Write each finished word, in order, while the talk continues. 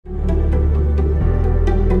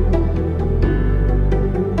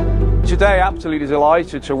Today, absolutely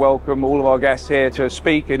delighted to welcome all of our guests here to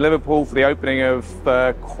Speke in Liverpool for the opening of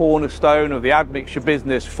the cornerstone of the admixture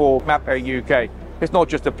business for Mapei UK. It's not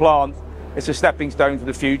just a plant, it's a stepping stone to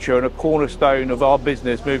the future and a cornerstone of our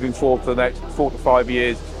business moving forward for the next 4 to 5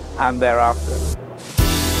 years and thereafter.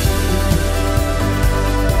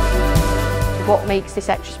 What makes this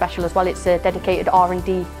extra special as well, it's a dedicated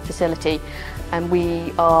R&D facility and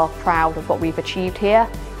we are proud of what we've achieved here.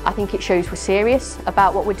 I think it shows we're serious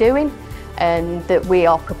about what we're doing and that we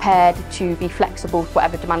are prepared to be flexible to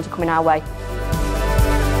whatever demands are coming our way.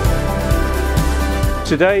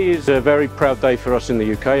 Today is a very proud day for us in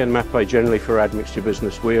the UK and Mapei generally for admixture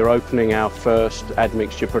business. We are opening our first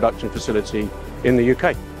admixture production facility in the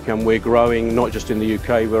UK and we're growing not just in the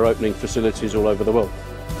UK, we're opening facilities all over the world.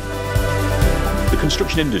 The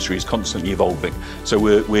construction industry is constantly evolving, so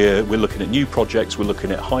we're looking at new projects, we're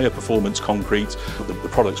looking at higher performance concrete. The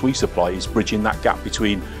products we supply is bridging that gap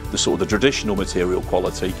between the traditional material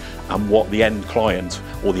quality and what the end client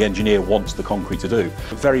or the engineer wants the concrete to do.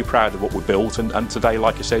 We're very proud of what we've built and today,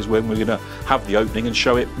 like I say, is when we're going to have the opening and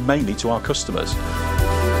show it mainly to our customers.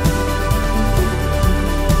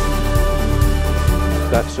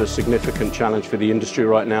 That's a significant challenge for the industry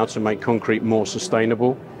right now to make concrete more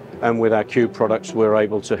sustainable. And with our Cube products, we're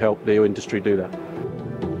able to help the industry do that.